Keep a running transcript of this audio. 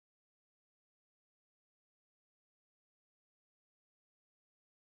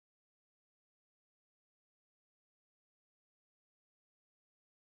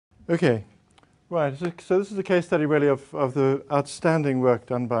Okay, right. So this is a case study really of the outstanding work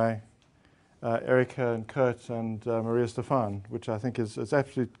done by Erika and Kurt and Maria Stefan, which I think is an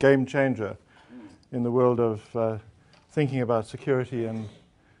absolute game changer in the world of thinking about security and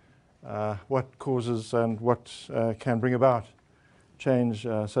what causes and what can bring about change,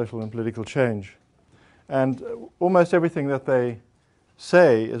 social and political change. And almost everything that they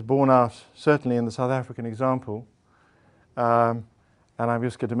say is borne out, certainly in the South African example. And I'm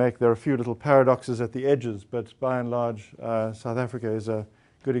just going to make, there are a few little paradoxes at the edges, but by and large, South Africa is a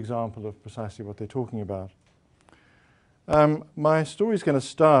good example of precisely what they're talking about. My story is going to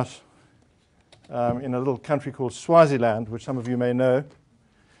start in a little country called Swaziland, which some of you may know,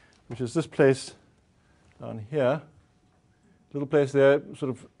 which is this place down here. Little place there,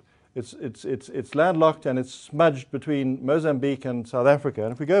 sort of, it's landlocked and it's smudged between Mozambique and South Africa.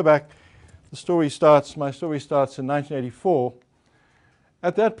 And if we go back, my story starts in 1984.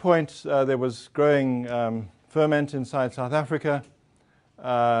 At that point, there was growing ferment inside South Africa.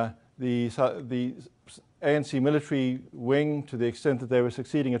 The ANC military wing, to the extent that they were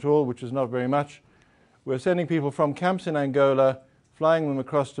succeeding at all, which was not very much, were sending people from camps in Angola, flying them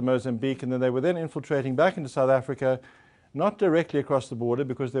across to Mozambique, and then they were then infiltrating back into South Africa, not directly across the border,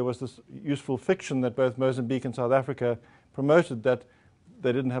 because there was this useful fiction that both Mozambique and South Africa promoted that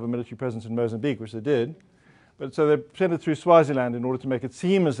they didn't have a military presence in Mozambique, which they did. But so they sent it through Swaziland in order to make it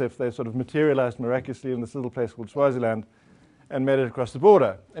seem as if they sort of materialized miraculously in this little place called Swaziland and made it across the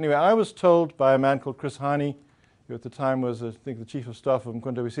border. Anyway, I was told by a man called Chris Hani, who at the time was, I think, the chief of staff of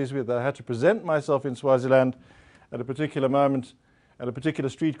Mkhonto Wesizwe, that I had to present myself in Swaziland at a particular moment, at a particular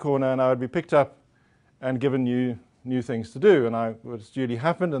street corner, and I would be picked up and given new things to do. And it duly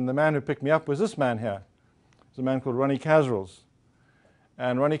happened, and the man who picked me up was this man here. It was a man called Ronnie Casrels.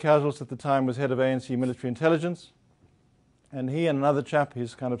 And Ronnie Casrels at the time was head of ANC military intelligence. And he and another chap,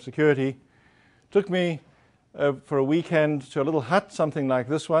 his kind of security, took me for a weekend to a little hut, something like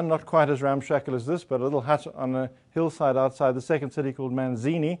this one, not quite as ramshackle as this, but a little hut on a hillside outside the second city called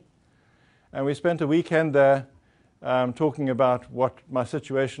Manzini. And we spent a weekend there talking about what my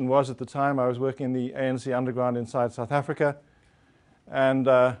situation was at the time. I was working in the ANC underground inside South Africa. And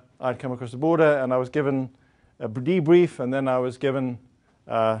I'd come across the border, and I was given a debrief, and then I was given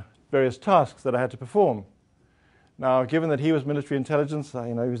various tasks that I had to perform. Now, given that he was military intelligence,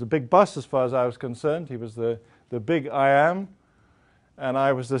 he was a big boss as far as I was concerned. He was the big I am, and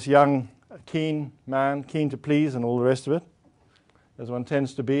I was this young, keen man, keen to please and all the rest of it, as one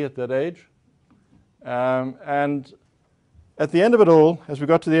tends to be at that age. And at the end of it all, as we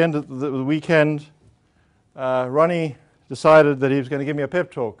got to the end of the weekend, Ronnie decided that he was going to give me a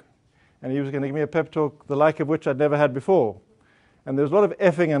pep talk. And he was going to give me a pep talk the like of which I'd never had before. And there was a lot of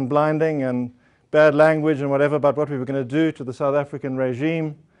effing and blinding and bad language and whatever about what we were going to do to the South African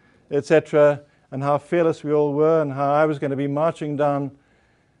regime, etc., and how fearless we all were, and how I was going to be marching down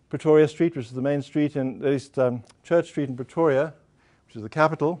Pretoria Street, which is the main street in, at least Church Street in Pretoria, which is the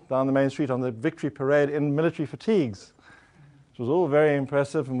capital, down the main street on the victory parade in military fatigues. It was all very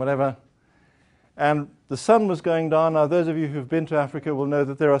impressive and whatever. And the sun was going down. Now, those of you who've been to Africa will know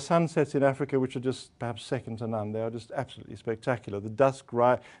that there are sunsets in Africa which are just perhaps second to none. They are just absolutely spectacular. The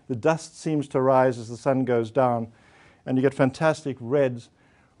dust seems to rise as the sun goes down, and you get fantastic reds.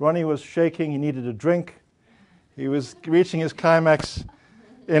 Ronnie was shaking. He needed a drink. He was reaching his climax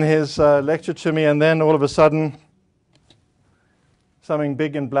in his lecture to me, and then all of a sudden, something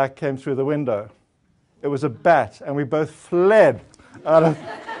big and black came through the window. It was a bat, and we both fled out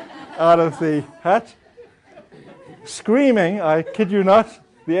of the hut, screaming. I kid you not,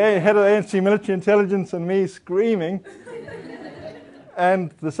 the head of ANC military intelligence and me screaming.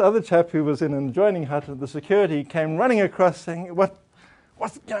 And this other chap who was in an adjoining hut, the security, came running across saying,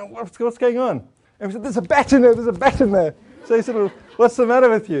 what's going on? And we said, there's a bat in there, there's a bat in there. So he said, well, what's the matter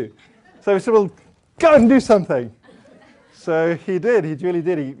with you? So we said, well, go and do something. So he did, he duly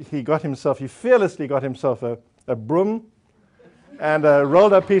did. He fearlessly got himself a broom and a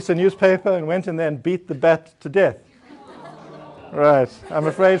rolled up piece of newspaper and went in there and beat the bat to death. Right, I'm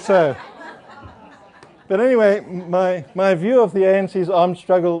afraid so. But anyway, my view of the ANC's armed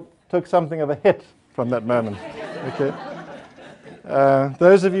struggle took something of a hit from that moment. Okay.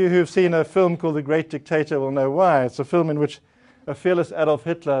 Those of you who've seen a film called The Great Dictator will know why. It's a film in which a fearless Adolf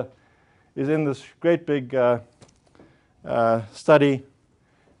Hitler is in this great big study,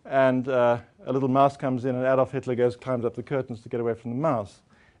 and a little mouse comes in, and Adolf Hitler climbs up the curtains to get away from the mouse.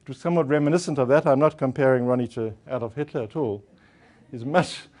 It was somewhat reminiscent of that. I'm not comparing Ronnie to Adolf Hitler at all. He's a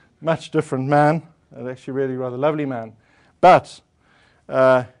much, much different man, and actually really rather lovely man. But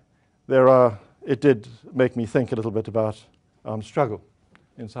it did make me think a little bit about armed struggle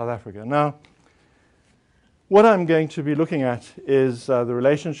in South Africa. Now, what I'm going to be looking at is the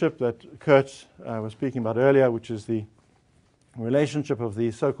relationship that Kurt was speaking about earlier, which is the relationship of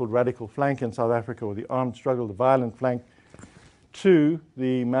the so-called radical flank in South Africa, or the armed struggle, the violent flank, to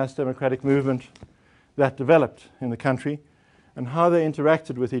the mass democratic movement that developed in the country, and how they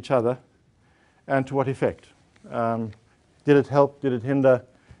interacted with each other, and to what effect. Did it help? Did it hinder?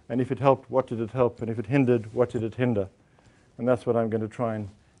 And if it helped, what did it help? And if it hindered, what did it hinder? And that's what I'm going to try and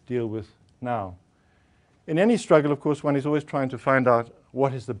deal with now. In any struggle, of course, one is always trying to find out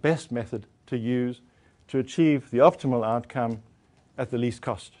what is the best method to use to achieve the optimal outcome at the least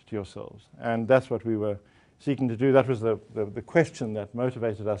cost to yourselves. And that's what we were seeking to do. That was the question that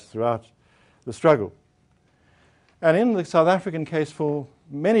motivated us throughout the struggle. And in the South African case, for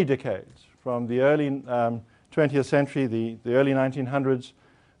many decades, from the early 20th century, the early 1900s,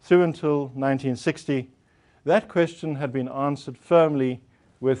 through until 1960, that question had been answered firmly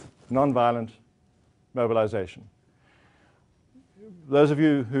with nonviolent mobilization. Those of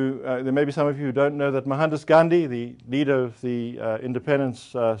you who, there may be some of you who don't know that Mohandas Gandhi, the leader of the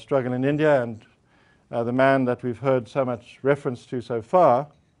independence struggle in India, and the man that we've heard so much reference to so far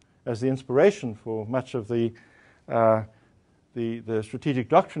as the inspiration for much of the strategic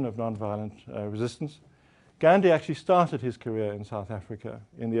doctrine of nonviolent resistance, Gandhi actually started his career in South Africa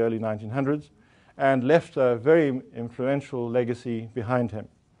in the early 1900s and left a very influential legacy behind him,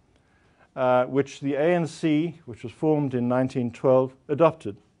 which the ANC, which was formed in 1912,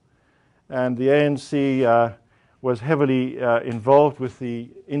 adopted. And the ANC was heavily involved with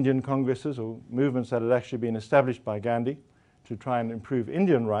the Indian congresses, or movements that had actually been established by Gandhi to try and improve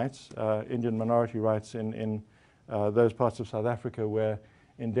Indian rights, Indian minority rights in those parts of South Africa where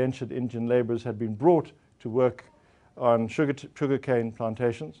indentured Indian laborers had been brought to work on sugarcane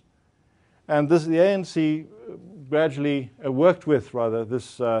plantations. And the ANC gradually worked with, rather,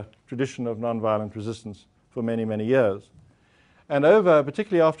 this tradition of nonviolent resistance for many, many years. And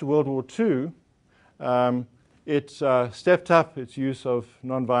particularly after World War II, it stepped up its use of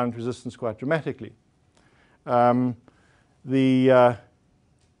nonviolent resistance quite dramatically. The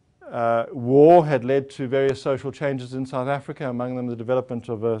war had led to various social changes in South Africa, among them the development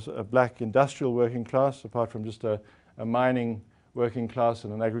of a black industrial working class, apart from just a mining working class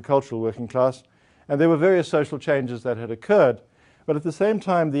and an agricultural working class. And there were various social changes that had occurred. But at the same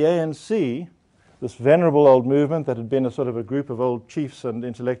time, the ANC, this venerable old movement that had been a sort of a group of old chiefs and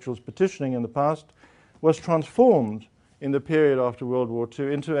intellectuals petitioning in the past, was transformed in the period after World War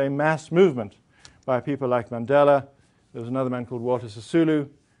II into a mass movement by people like Mandela. There was another man called Walter Sisulu,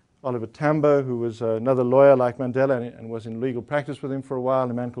 Oliver Tambo, who was another lawyer like Mandela and was in legal practice with him for a while,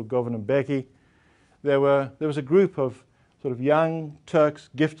 a man called Govan Mbeki. There was a group of sort of young Turks,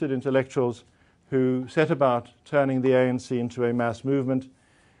 gifted intellectuals, who set about turning the ANC into a mass movement.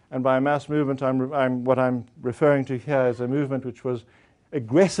 And by a mass movement, what I'm referring to here is a movement which was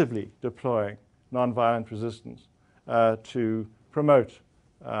aggressively deploying nonviolent resistance to promote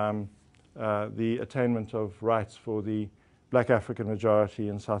the attainment of rights for the black African majority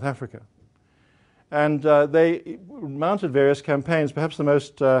in South Africa. And they mounted various campaigns, perhaps the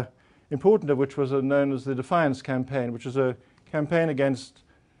most important of which was known as the Defiance Campaign, which was a campaign against,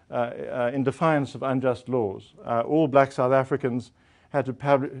 in defiance of unjust laws. All black South Africans had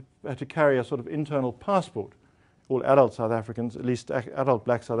to carry a sort of internal passport. All adult South Africans, at least adult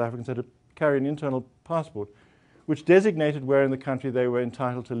black South Africans, had to carry an internal passport, which designated where in the country they were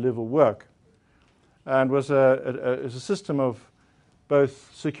entitled to live or work, and was a system of both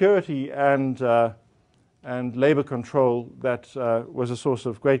security and labor control that was a source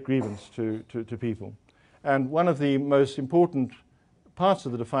of great grievance to people. And one of the most important parts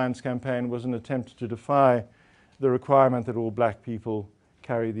of the Defiance Campaign was an attempt to defy the requirement that all black people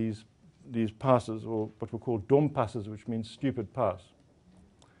carry these passes, or what were called dom passes, which means stupid pass.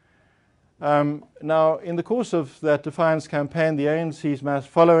 Now, in the course of that Defiance Campaign, the ANC's mass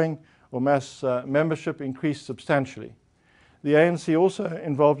following or mass membership increased substantially. The ANC also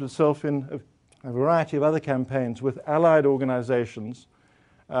involved itself in a variety of other campaigns with allied organizations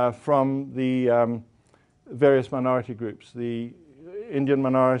from the various minority groups, the Indian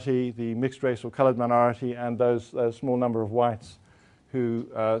minority, the mixed race or colored minority, and those small number of whites who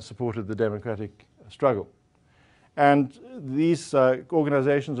supported the democratic struggle. And these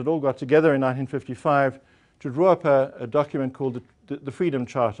organizations had all got together in 1955 to draw up a document called the Freedom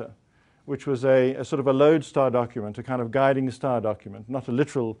Charter, which was a sort of a lodestar document, a kind of guiding star document, not a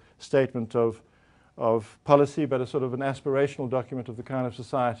literal statement of policy, but a sort of an aspirational document of the kind of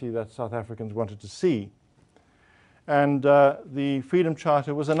society that South Africans wanted to see. And the Freedom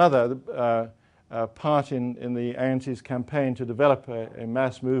Charter was another part in the ANC's campaign to develop a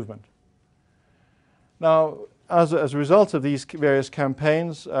mass movement. Now, as a result of these various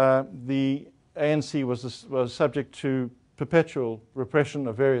campaigns, the ANC was subject to perpetual repression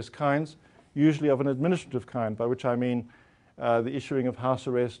of various kinds, usually of an administrative kind, by which I mean the issuing of house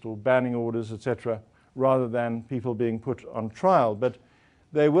arrest or banning orders, etc., rather than people being put on trial. But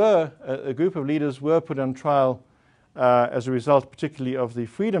they were, a group of leaders were put on trial as a result particularly of the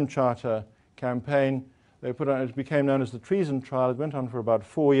Freedom Charter campaign. They were put on, it became known as the treason trial. It went on for about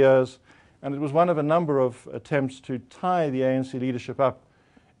 4 years, and it was one of a number of attempts to tie the ANC leadership up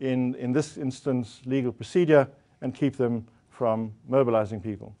in this instance, legal procedure, and keep them from mobilizing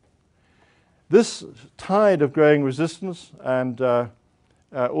people. This tide of growing resistance and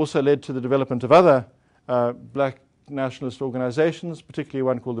also led to the development of other black nationalist organizations, particularly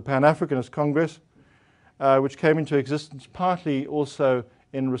one called the Pan-Africanist Congress, which came into existence partly also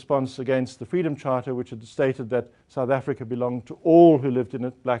in response against the Freedom Charter, which had stated that South Africa belonged to all who lived in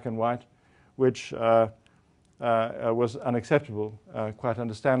it, black and white, which was unacceptable, quite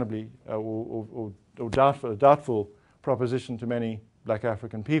understandably, or a doubtful proposition to many black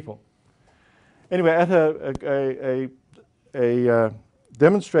African people. Anyway, at a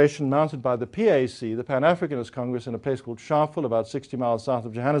demonstration mounted by the PAC, the Pan-Africanist Congress, in a place called Sharpeville, about 60 miles south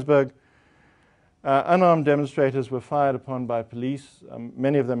of Johannesburg, unarmed demonstrators were fired upon by police,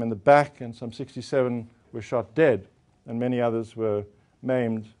 many of them in the back, and some 67 were shot dead, and many others were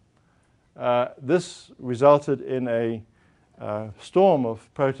maimed. This resulted in a storm of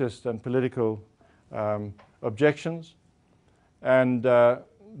protest and political objections, and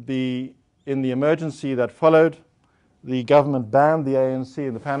in the emergency that followed, the government banned the ANC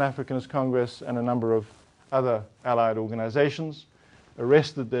and the Pan-Africanist Congress and a number of other allied organizations,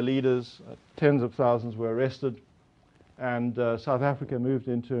 arrested their leaders, tens of thousands were arrested, and South Africa moved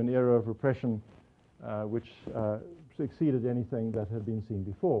into an era of repression which exceeded anything that had been seen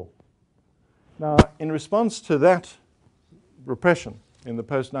before. Now, in response to that repression in the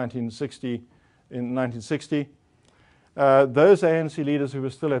post-1960, in 1960, those ANC leaders who were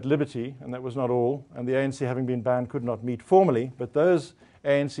still at liberty, and that was not all, and the ANC having been banned could not meet formally, but those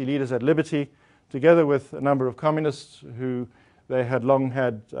ANC leaders at liberty, together with a number of communists who they had long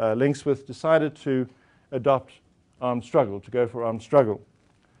had links with, decided to adopt armed struggle, to go for armed struggle.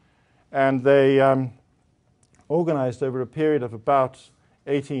 And they organized over a period of about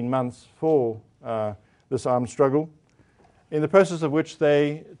 18 months for this armed struggle, in the process of which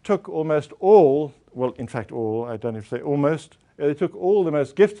they took almost all, well, in fact all, I don't have to say almost, they took all the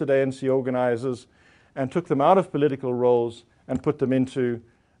most gifted ANC organizers and took them out of political roles and put them into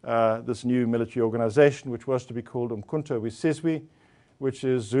this new military organization, which was to be called Umkhonto weSizwe, which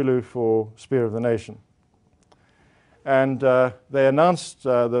is Zulu for Spear of the Nation. And they announced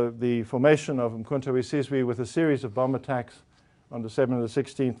the formation of Umkhonto weSizwe with a series of bomb attacks on December the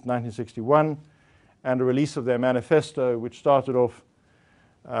 16th, 1961, and a release of their manifesto, which started off,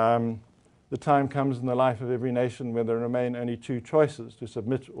 the time comes in the life of every nation when there remain only two choices, to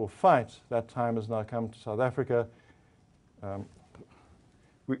submit or fight. That time has now come to South Africa.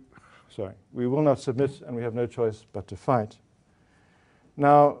 We will not submit, and we have no choice but to fight.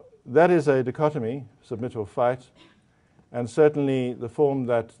 Now, that is a dichotomy, submit or fight, and certainly the form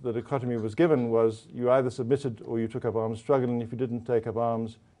that the dichotomy was given was you either submitted or you took up armed struggle, and if you didn't take up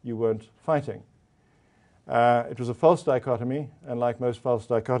arms, you weren't fighting. It was a false dichotomy, and like most false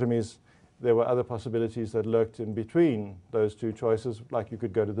dichotomies, there were other possibilities that lurked in between those two choices, like you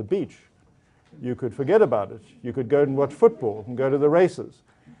could go to the beach, you could forget about it, you could go and watch football and go to the races.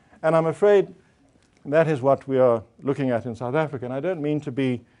 And I'm afraid that is what we are looking at in South Africa. And I don't mean to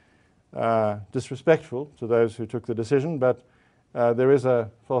be disrespectful to those who took the decision, but there is a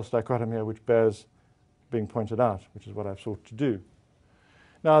false dichotomy here which bears being pointed out, which is what I've sought to do.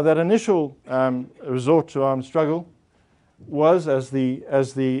 Now, that initial resort to armed struggle was, as the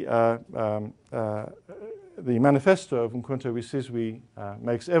manifesto of Umkhonto weSizwe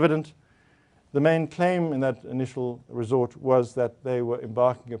makes evident, the main claim in that initial resort was that they were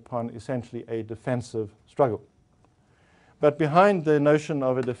embarking upon essentially a defensive struggle. But behind the notion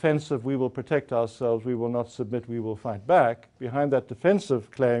of a defensive, we will protect ourselves, we will not submit, we will fight back, behind that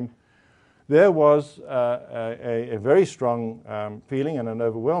defensive claim, there was a very strong feeling and an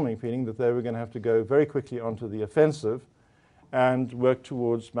overwhelming feeling that they were going to have to go very quickly onto the offensive and work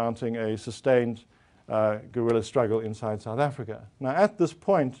towards mounting a sustained guerrilla struggle inside South Africa. Now, at this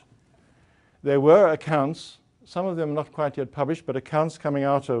point, there were accounts, some of them not quite yet published, but accounts coming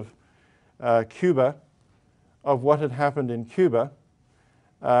out of Cuba of what had happened in Cuba,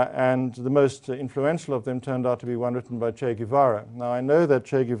 and the most influential of them turned out to be one written by Che Guevara. Now, I know that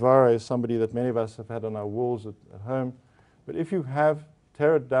Che Guevara is somebody that many of us have had on our walls at home, but if you have,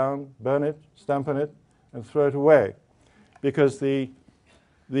 tear it down, burn it, stamp on it, and throw it away. Because the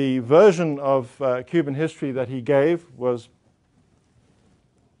version of Cuban history that he gave was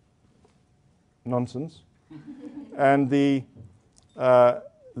nonsense. And the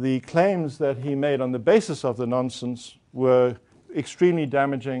claims that he made on the basis of the nonsense were extremely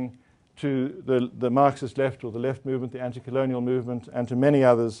damaging to the Marxist left, or the left movement, the anti-colonial movement, and to many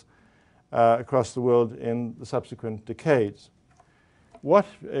others across the world in the subsequent decades. What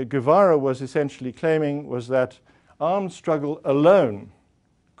Guevara was essentially claiming was that armed struggle alone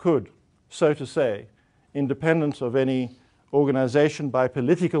could, so to say, independent of any organization by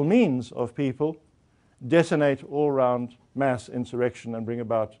political means of people, detonate all-round mass insurrection and bring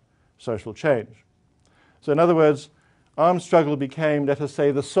about social change. So in other words, armed struggle became, let us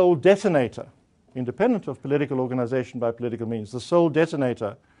say, the sole detonator, independent of political organization by political means, the sole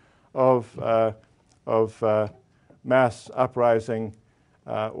detonator of mass uprising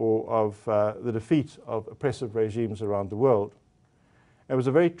or of the defeat of oppressive regimes around the world. It was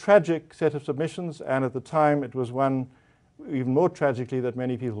a very tragic set of submissions, and at the time it was one, even more tragically, that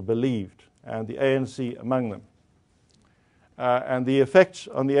many people believed, and the ANC among them. And the effect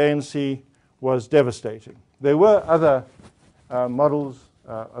on the ANC was devastating. There were other models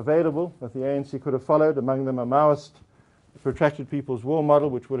available that the ANC could have followed, among them a Maoist protracted people's war model,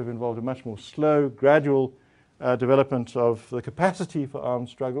 which would have involved a much more slow, gradual development of the capacity for armed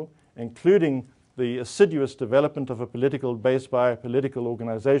struggle, including the assiduous development of a political base by a political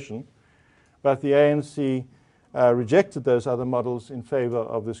organization. But the ANC rejected those other models in favor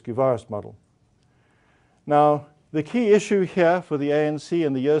of this Guevarist model. Now, the key issue here for the ANC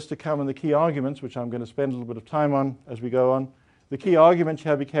in the years to come, and the key arguments, which I'm going to spend a little bit of time on as we go on, the key argument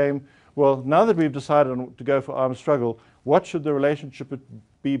here became, well, now that we've decided to go for armed struggle, what should the relationship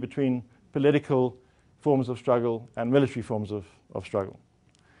be between political forms of struggle and military forms of struggle?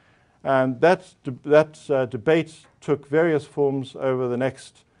 And that debate took various forms over the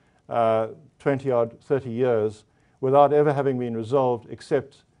next 20-odd, 30 years without ever having been resolved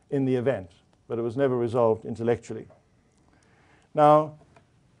except in the event. But it was never resolved intellectually. Now,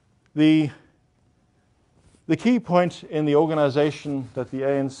 the key point in the organization that the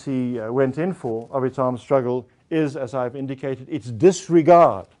ANC went in for of its armed struggle is, as I've indicated, its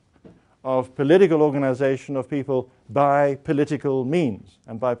disregard of political organization of people by political means.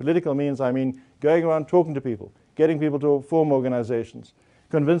 And by political means, I mean going around talking to people, getting people to form organizations,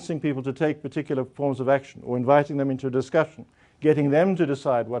 convincing people to take particular forms of action, or inviting them into a discussion, getting them to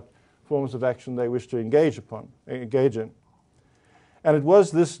decide what forms of action they wish to engage in. And it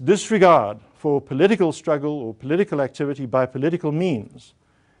was this disregard for political struggle or political activity by political means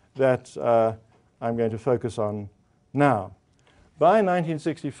that I'm going to focus on now. By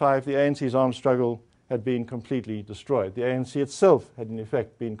 1965, the ANC's armed struggle had been completely destroyed. The ANC itself had in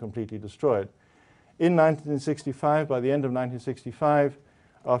effect been completely destroyed. In 1965, by the end of 1965,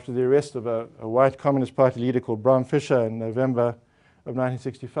 after the arrest of a white Communist Party leader called Bram Fischer in November of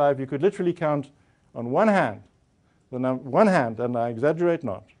 1965, you could literally count on one hand, and I exaggerate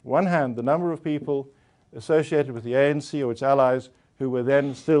not, one hand, the number of people associated with the ANC or its allies who were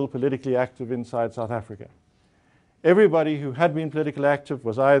then still politically active inside South Africa. Everybody who had been politically active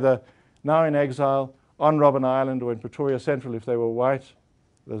was either now in exile, on Robben Island, or in Pretoria Central if they were white.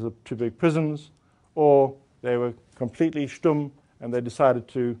 Those are two big prisons. Or they were completely stumm and they decided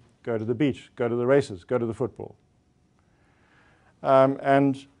to go to the beach, go to the races, go to the football.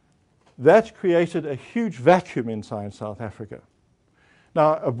 And that created a huge vacuum inside South Africa.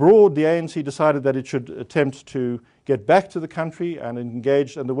 Now, abroad, the ANC decided that it should attempt to get back to the country and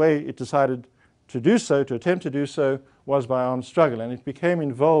engage, and the way it decided to do so, to attempt to do so, was by armed struggle. And it became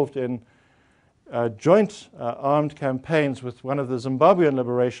involved in joint armed campaigns with one of the Zimbabwean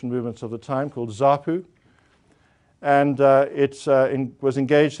liberation movements of the time called ZAPU. And it was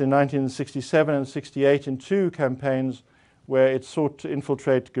engaged in 1967 and 68 in two campaigns where it sought to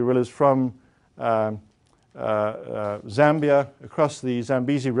infiltrate guerrillas from Zambia across the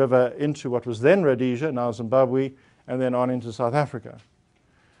Zambezi River into what was then Rhodesia, now Zimbabwe, and then on into South Africa.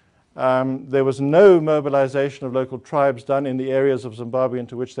 There was no mobilization of local tribes done in the areas of Zimbabwe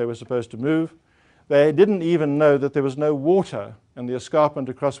into which they were supposed to move. They didn't even know that there was no water in the escarpment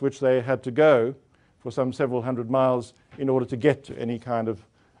across which they had to go for some several hundred miles in order to get to any kind of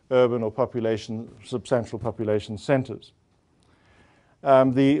urban or substantial population centers.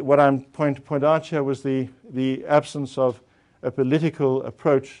 What I'm going to point out here was the absence of a political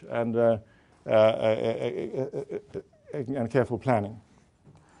approach and careful planning.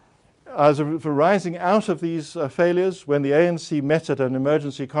 as a rising out of these failures, when the ANC met at an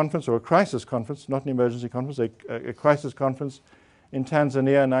emergency conference, or a crisis conference, not an emergency conference, a crisis conference in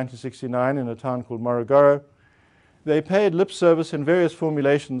Tanzania in 1969 in a town called Morogoro, they paid lip service in various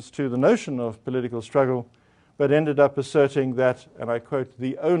formulations to the notion of political struggle, but ended up asserting that, and I quote,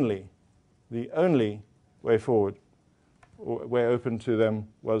 the only way forward, or way open to them,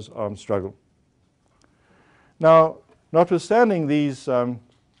 was armed struggle. Now, notwithstanding these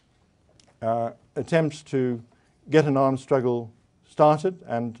attempts to get an armed struggle started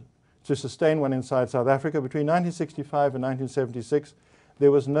and to sustain one inside South Africa, between 1965 and 1976,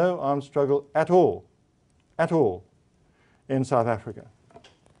 there was no armed struggle at all in South Africa.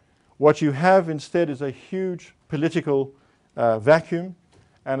 What you have instead is a huge political vacuum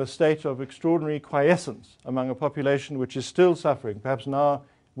and a state of extraordinary quiescence among a population which is still suffering, perhaps now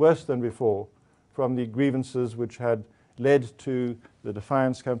worse than before, from the grievances which had led to the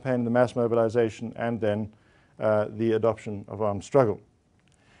defiance campaign, the mass mobilization, and then the adoption of armed struggle.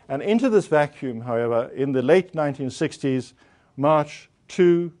 And into this vacuum, however, in the late 1960s, march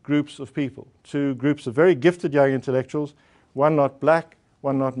two groups of people, two groups of very gifted young intellectuals, one not black,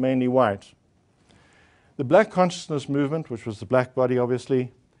 one not mainly white. The Black Consciousness Movement, which was the black body,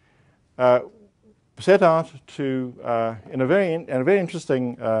 obviously, set out to, in a very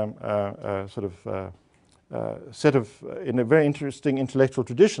interesting in a very interesting intellectual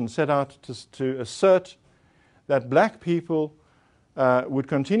tradition, set out to assert that black people would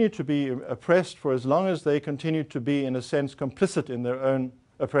continue to be oppressed for as long as they continued to be, in a sense, complicit in their own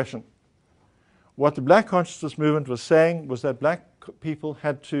oppression. What the Black Consciousness Movement was saying was that black people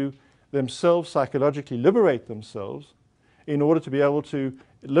had to themselves psychologically liberate themselves in order to be able to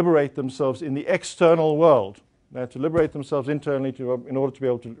liberate themselves in the external world. They had to liberate themselves internally in order to be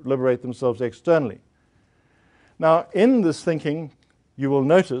able to liberate themselves externally. Now, in this thinking, you will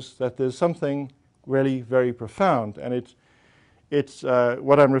notice that there's something really very profound, and it's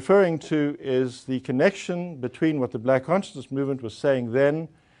what I'm referring to is the connection between what the Black Consciousness Movement was saying then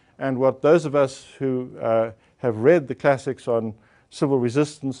and what those of us who have read the classics on civil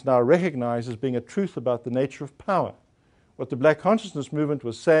resistance now recognize as being a truth about the nature of power. What the Black Consciousness Movement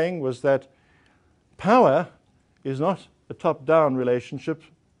was saying was that power is not a top-down relationship,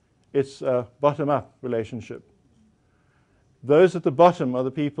 it's a bottom-up relationship. Those at the bottom are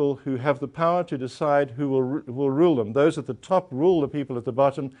the people who have the power to decide who will rule them. Those at the top rule the people at the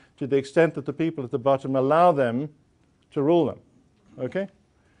bottom to the extent that the people at the bottom allow them to rule them. Okay?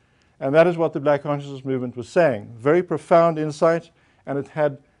 And that is what the Black Consciousness Movement was saying. Very profound insight, and it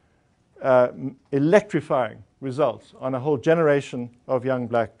had electrifying results on a whole generation of young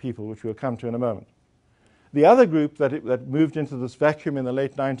black people, which we'll come to in a moment. The other group that moved into this vacuum in the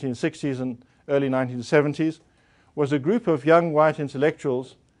late 1960s and early 1970s was a group of young white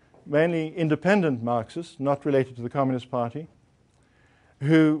intellectuals, mainly independent Marxists, not related to the Communist Party,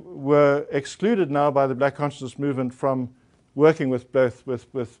 who were excluded now by the Black Consciousness Movement from working with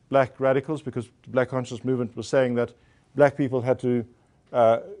black radicals, because the Black Consciousness Movement was saying that black people had to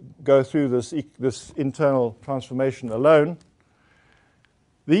go through this internal transformation alone.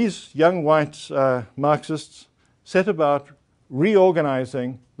 These young white Marxists set about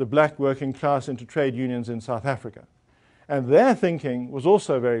reorganizing the black working class into trade unions in South Africa. And their thinking was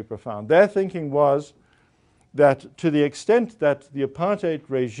also very profound. Their thinking was that to the extent that the apartheid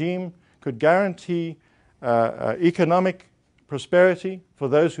regime could guarantee economic prosperity for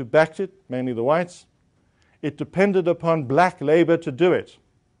those who backed it, mainly the whites, it depended upon black labor to do it.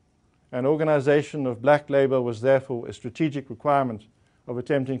 An organization of black labor was therefore a strategic requirement of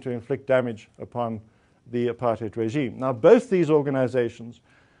attempting to inflict damage upon the apartheid regime. Now, both these organizations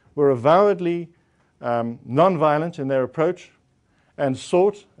were avowedly nonviolent in their approach and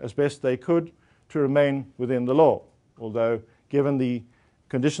sought, as best they could, to remain within the law, although given the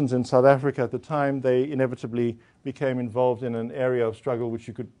conditions in South Africa at the time, they inevitably became involved in an area of struggle which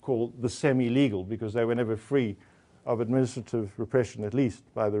you could call the semi-legal, because they were never free of administrative repression, at least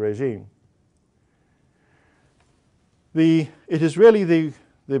by the regime. It is really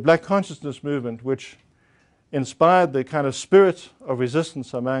the Black Consciousness Movement which inspired the kind of spirit of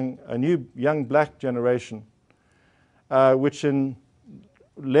resistance among a new young black generation, which led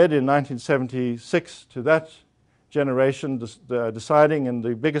in 1976 to that generation deciding in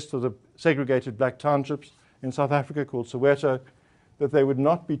the biggest of the segregated black townships in South Africa, called Soweto, that they would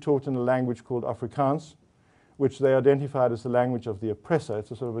not be taught in a language called Afrikaans, which they identified as the language of the oppressor.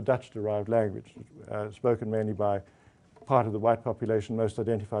 It's a sort of a Dutch-derived language, spoken mainly by part of the white population most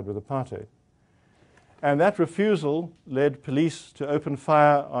identified with apartheid. And that refusal led police to open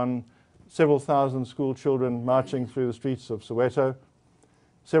fire on several thousand school children marching through the streets of Soweto,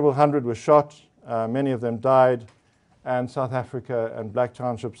 Several hundred were shot, many of them died, and South Africa and black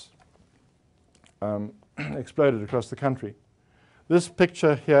townships exploded across the country. This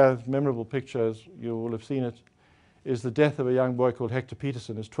picture here, memorable picture, as you will have seen it, is the death of a young boy called Hector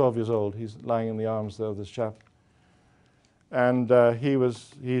Peterson. He's 12 years old. He's lying in the arms there of this chap. And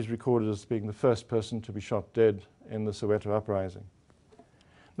he's recorded as being the first person to be shot dead in the Soweto uprising.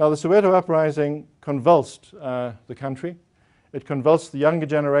 Now, the Soweto uprising convulsed the country. It convulsed the younger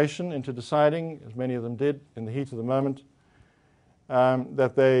generation into deciding, as many of them did in the heat of the moment,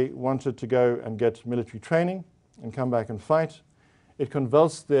 that they wanted to go and get military training and come back and fight. It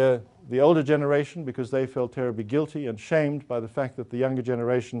convulsed the older generation because they felt terribly guilty and shamed by the fact that the younger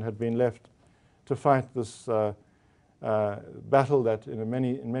generation had been left to fight this battle that in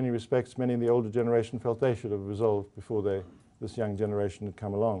many respects many in the older generation felt they should have resolved before this young generation had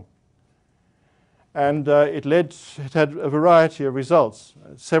come along. And it had a variety of results.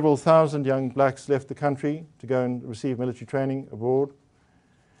 Several thousand young blacks left the country to go and receive military training abroad.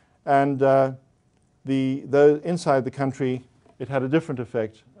 And though inside the country, it had a different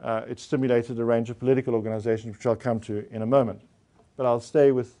effect. It stimulated a range of political organizations, which I'll come to in a moment. But I'll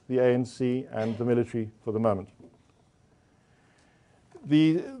stay with the ANC and the military for the moment.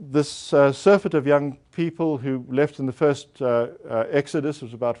 This surfeit of young people who left in the first exodus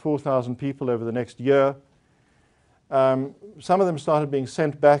was about 4,000 people over the next year. Some of them started being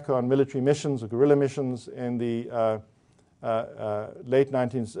sent back on military missions or guerrilla missions in the late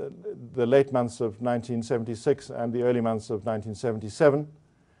months of 1976 and the early months of 1977.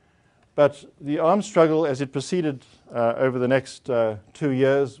 But the armed struggle, as it proceeded over the next 2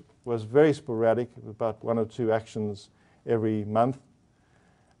 years, was very sporadic, about 1 or 2 actions every month.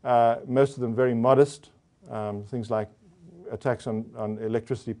 Most of them very modest, things like attacks on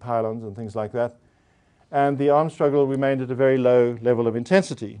electricity pylons and things like that. And the armed struggle remained at a very low level of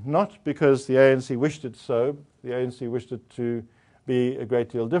intensity, not because the ANC wished it so. The ANC wished it to be a great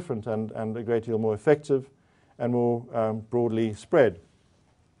deal different and a great deal more effective and more broadly spread.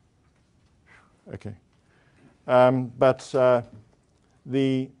 Okay. But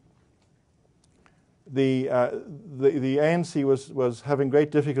the ANC was having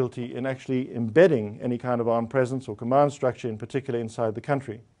great difficulty in actually embedding any kind of armed presence or command structure, in particular inside the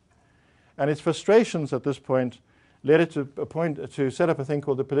country. And its frustrations at this point led it to set up a thing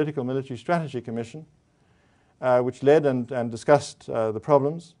called the Political Military Strategy Commission, which led and discussed the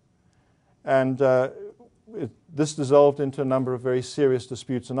problems. And this dissolved into a number of very serious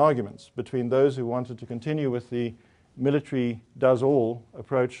disputes and arguments between those who wanted to continue with the military does-all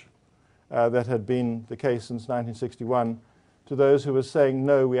approach that had been the case since 1961, to those who were saying,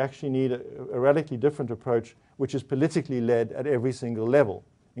 no, we actually need a radically different approach, which is politically led at every single level,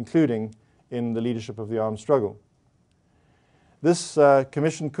 including in the leadership of the armed struggle. This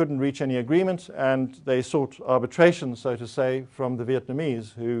commission couldn't reach any agreement, and they sought arbitration, so to say, from the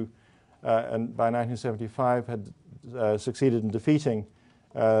Vietnamese, who and by 1975 had succeeded in defeating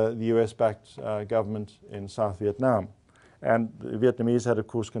the US-backed government in South Vietnam. And the Vietnamese had, of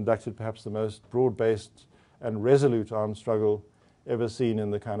course, conducted perhaps the most broad-based and resolute armed struggle ever seen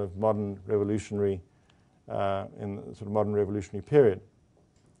in the kind of modern revolutionary, period.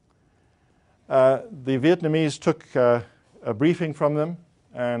 The Vietnamese took a briefing from them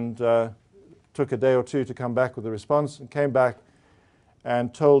and took a day or two to come back with a response, and came back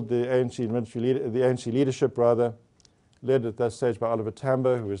and told the ANC leadership, led at that stage by Oliver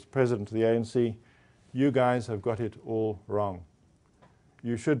Tambo, who was the president of the ANC, you guys have got it all wrong.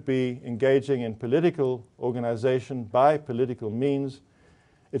 You should be engaging in political organization by political means.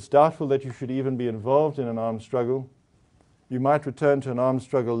 It's doubtful that you should even be involved in an armed struggle. You might return to an armed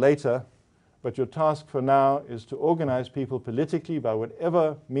struggle later, but your task for now is to organize people politically by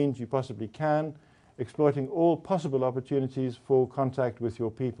whatever means you possibly can, exploiting all possible opportunities for contact with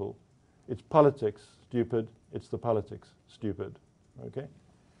your people. It's politics, stupid. It's the politics, stupid. Okay?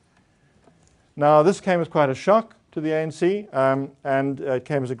 Now, this came as quite a shock to the ANC, and it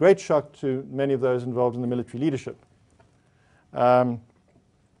came as a great shock to many of those involved in the military leadership. But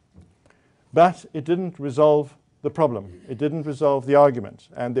it didn't resolve the problem. It didn't resolve the argument.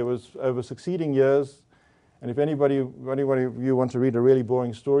 And there was, over succeeding years, and if anybody of you want to read a really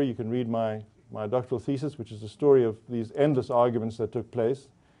boring story, you can read my doctoral thesis, which is the story of these endless arguments that took place.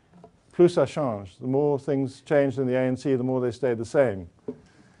 Plus ça change. The more things changed in the ANC, the more they stayed the same.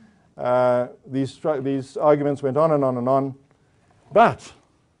 These arguments went on and on and on. But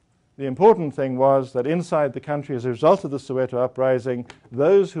the important thing was that inside the country, as a result of the Soweto uprising,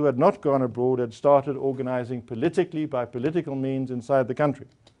 those who had not gone abroad had started organizing politically by political means inside the country.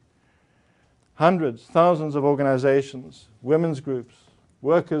 Hundreds, thousands of organizations, women's groups,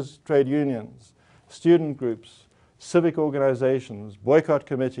 workers' trade unions, student groups, civic organizations, boycott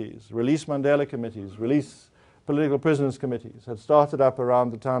committees, release Mandela committees, release political prisoners committees had started up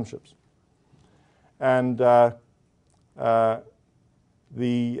around the townships. And they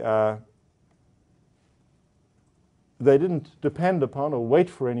didn't depend upon or wait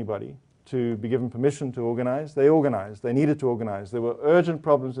for anybody to be given permission to organize. They organized. They needed to organize. There were urgent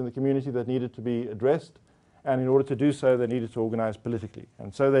problems in the community that needed to be addressed, and in order to do so, they needed to organize politically.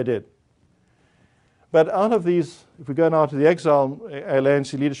 And so they did. But out of these, if we go now to the exile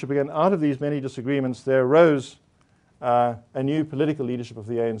ANC leadership again, out of these many disagreements, there arose a new political leadership of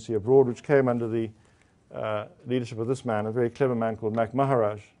the ANC abroad, which came under the leadership of this man, a very clever man called Mac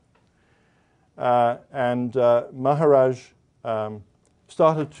Maharaj. Maharaj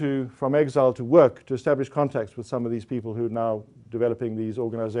started to, from exile, to work to establish contacts with some of these people who are now developing these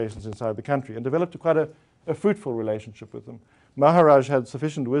organizations inside the country, and developed quite a fruitful relationship with them. Maharaj had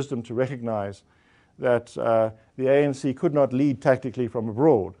sufficient wisdom to recognize that the ANC could not lead tactically from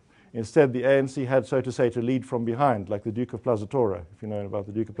abroad. Instead, the ANC had, so to say, to lead from behind, like the Duke of Plaza Tora. If you know about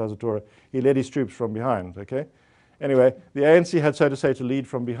the Duke of Plaza Tora, he led his troops from behind, okay? Anyway, the ANC had, so to say, to lead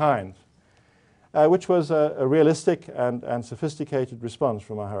from behind, which was a realistic and sophisticated response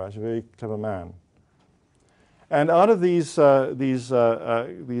from Maharaj, a very clever man. And out of these various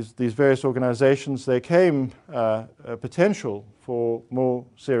organizations, there came a potential for more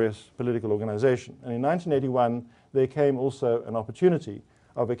serious political organization. And in 1981, there came also an opportunity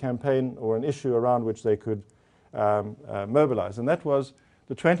of a campaign or an issue around which they could mobilize. And that was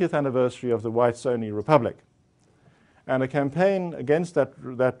the 20th anniversary of the whites-only republic. And a campaign against that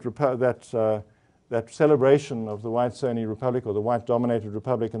celebration of the whites-only republic, or the white-dominated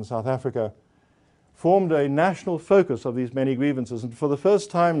republic in South Africa, formed a national focus of these many grievances. And for the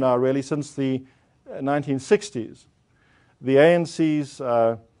first time now, really, since the 1960s, the ANC's,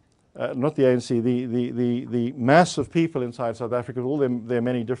 not the ANC, the mass of people inside South Africa, all their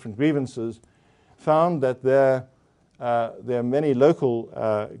many different grievances, found that their many local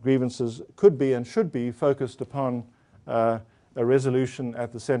grievances could be and should be focused upon a resolution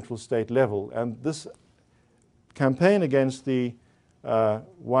at the central state level. And this campaign against the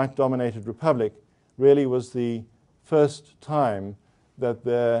white-dominated republic really was the first time that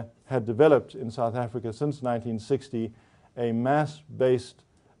there had developed in South Africa since 1960 a mass-based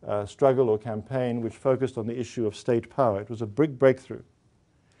struggle or campaign which focused on the issue of state power. It was a big breakthrough.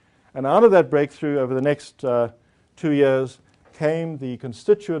 And out of that breakthrough, over the next 2 years, came the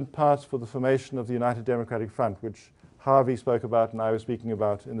constituent parts for the formation of the United Democratic Front, which Harvey spoke about and I was speaking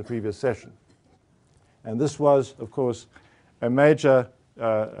about in the previous session. And this was, of course, a major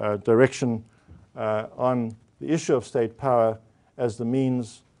direction on the issue of state power as the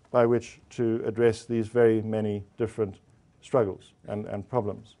means by which to address these very many different struggles and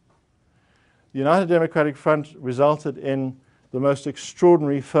problems. The United Democratic Front resulted in the most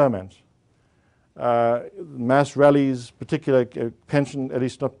extraordinary ferment. Mass rallies, particular pension, at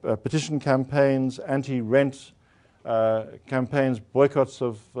least not petition campaigns, anti-rent campaigns, boycotts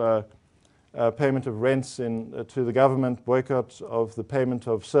of payment of rents to the government, boycotts of the payment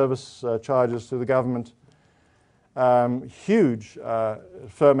of service charges to the government. Huge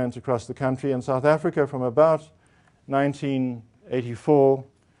ferment across the country. And South Africa, from about 1984,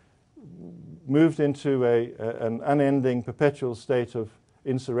 moved into an unending, perpetual state of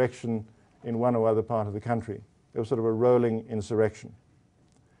insurrection in one or other part of the country. It was sort of a rolling insurrection.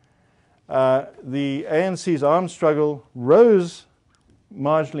 The ANC's armed struggle rose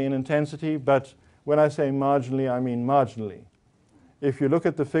marginally in intensity, but when I say marginally, I mean marginally. If you look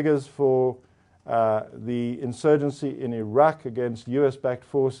at the figures for the insurgency in Iraq against US-backed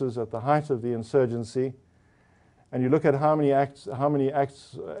forces at the height of the insurgency, and you look at how many attacks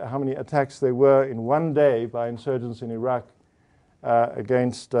there were in one day by insurgents in Iraq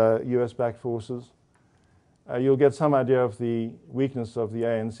against US-backed forces, you'll get some idea of the weakness of the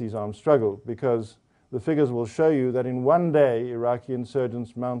ANC's armed struggle, because the figures will show you that in one day Iraqi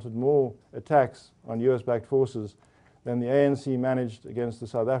insurgents mounted more attacks on US-backed forces than the ANC managed against the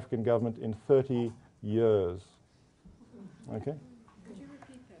South African government in 30 years. Okay? Could you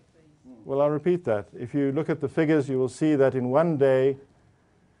repeat that, please? Well, I'll repeat that. If you look at the figures, you will see that in one day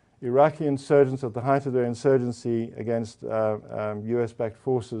Iraqi insurgents at the height of their insurgency against US-backed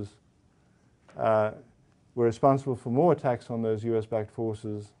forces were responsible for more attacks on those US-backed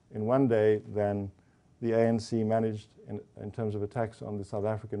forces in one day than the ANC managed in terms of attacks on the South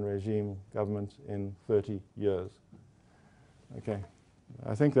African regime government in 30 years. Okay,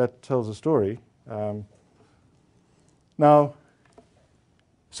 I think that tells a story. Now,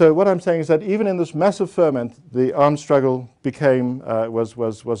 So what I'm saying is that even in this massive ferment, the armed struggle became, was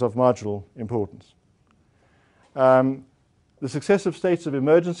of marginal importance. The successive states of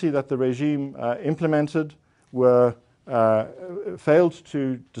emergency that the regime implemented were failed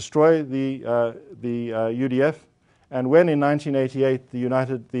to destroy the UDF, and when in 1988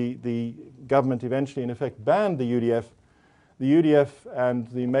 the government eventually in effect banned the UDF and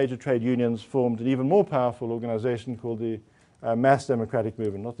the major trade unions formed an even more powerful organization called the Mass Democratic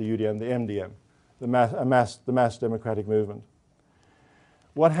Movement, not the UDM, the MDM, the Mass Democratic Movement.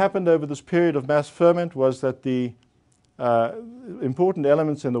 What happened over this period of mass ferment was that the important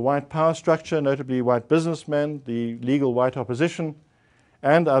elements in the white power structure, notably white businessmen, the legal white opposition,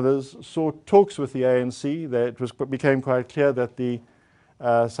 and others, sought talks with the ANC. It became quite clear that the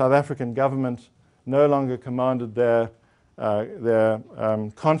South African government no longer commanded their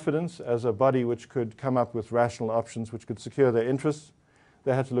confidence as a body which could come up with rational options which could secure their interests.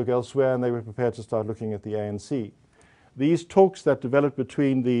 They had to look elsewhere, and they were prepared to start looking at the ANC. These talks that developed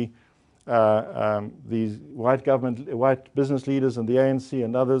between these white business leaders and the ANC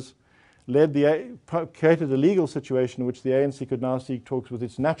and others created a legal situation in which the ANC could now seek talks with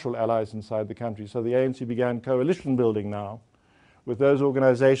its natural allies inside the country. So the ANC began coalition building now with those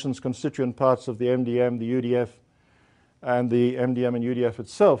organizations, constituent parts of the MDM, the UDF, and the MDM and UDF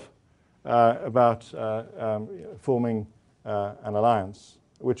itself about forming an alliance,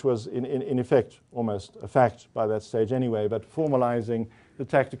 which was in effect almost a fact by that stage anyway, but formalizing the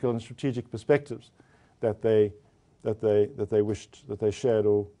tactical and strategic perspectives that they wished, that they shared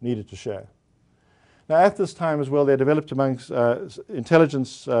or needed to share. Now at this time as well, they developed amongst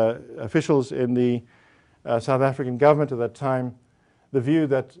intelligence officials in the South African government at that time the view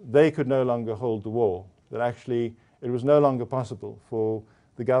that they could no longer hold the war, that actually it was no longer possible for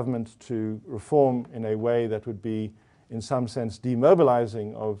the government to reform in a way that would be in some sense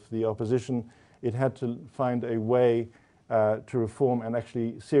demobilizing of the opposition. It had to find a way to reform and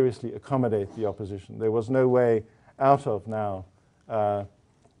actually seriously accommodate the opposition. There was no way out of now a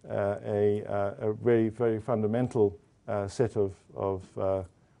very, very fundamental set of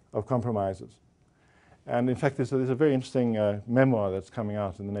compromises. And in fact, there's a very interesting memoir that's coming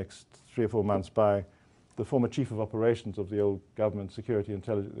out in the next 3 or 4 months by the former chief of operations of the old government security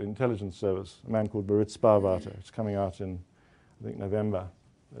intelligence service, a man called Maritz Sparwater. It's coming out in, I think, November.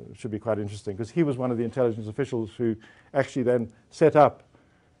 It should be quite interesting because he was one of the intelligence officials who actually then set up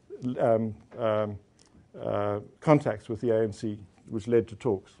contacts with the ANC, which led to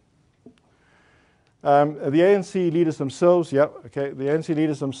talks. The ANC leaders themselves, the ANC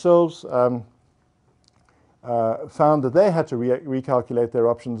leaders themselves found that they had to recalculate their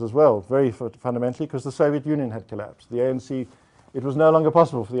options as well, very fundamentally, because the Soviet Union had collapsed. The ANC, it was no longer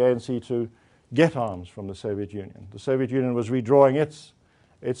possible for the ANC to get arms from the Soviet Union. The Soviet Union was redrawing its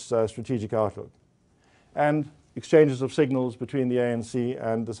strategic outlook. And exchanges of signals between the ANC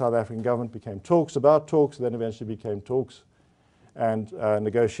and the South African government became talks about talks, then eventually became talks and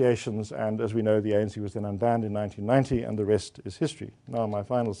negotiations. And as we know, the ANC was then unbanned in 1990, and the rest is history. Now my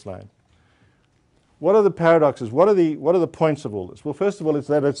final slide. What are the paradoxes? What are the points of all this? Well, first of all, it's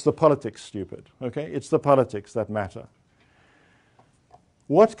that it's the politics, stupid. Okay, it's the politics that matter.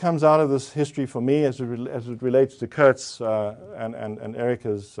 What comes out of this history for me, as it relates to Kurt's and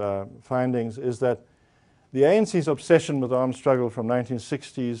Erica's findings, is that the ANC's obsession with armed struggle from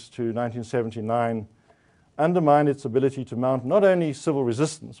 1960s to 1979 undermined its ability to mount not only civil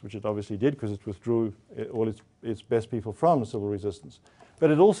resistance, which it obviously did because it withdrew all its best people from civil resistance, but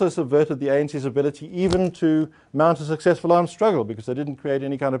it also subverted the ANC's ability even to mount a successful armed struggle because they didn't create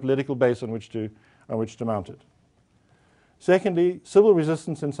any kind of political base on which to mount it. Secondly, civil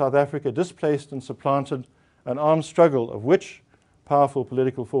resistance in South Africa displaced and supplanted an armed struggle of which powerful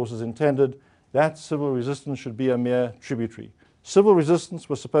political forces intended that civil resistance should be a mere tributary. Civil resistance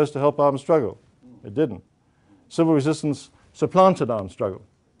was supposed to help armed struggle. It didn't. Civil resistance supplanted armed struggle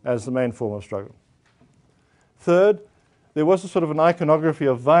as the main form of struggle. Third, there was a sort of an iconography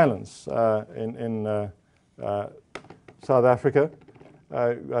of violence in South Africa.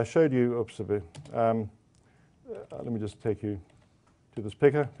 I showed you, oops a bit. Let me just take you to this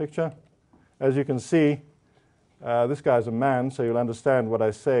picture. As you can see, this guy's a man, so you'll understand what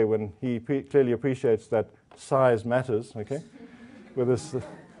I say when he clearly appreciates that size matters, okay, with this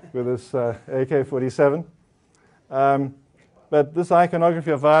AK-47. But this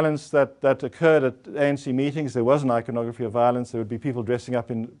iconography of violence that occurred at ANC meetings, there was an iconography of violence. There would be people dressing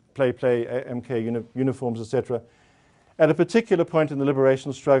up in MK uniforms, etc. At a particular point in the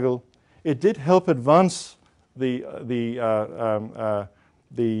liberation struggle, it did help advance the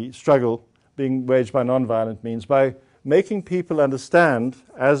struggle being waged by nonviolent means by making people understand,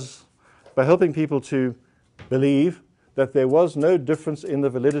 by helping people to believe that there was no difference in the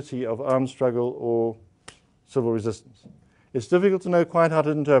validity of armed struggle or civil resistance. It's difficult to know quite how to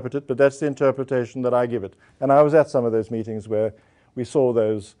interpret it, but that's the interpretation that I give it. And I was at some of those meetings where we saw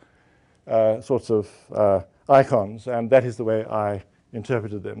those sorts of icons, and that is the way I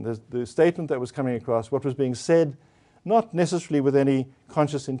interpreted them. The statement that was coming across, what was being said, not necessarily with any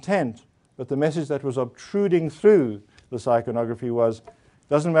conscious intent, but the message that was obtruding through this iconography was,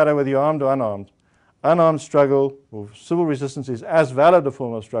 doesn't matter whether you're armed or unarmed, unarmed struggle or civil resistance is as valid a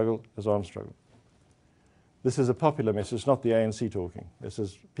form of struggle as armed struggle. This is a popular message, not the ANC talking. This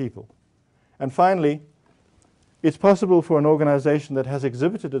is people. And finally, it's possible for an organization that has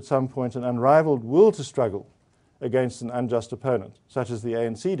exhibited at some point an unrivaled will to struggle against an unjust opponent, such as the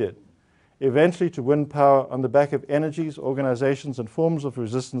ANC did, eventually to win power on the back of energies, organizations, and forms of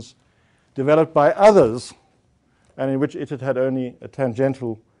resistance developed by others, and in which it had had only a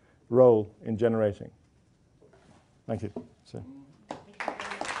tangential role in generating. Thank you. So.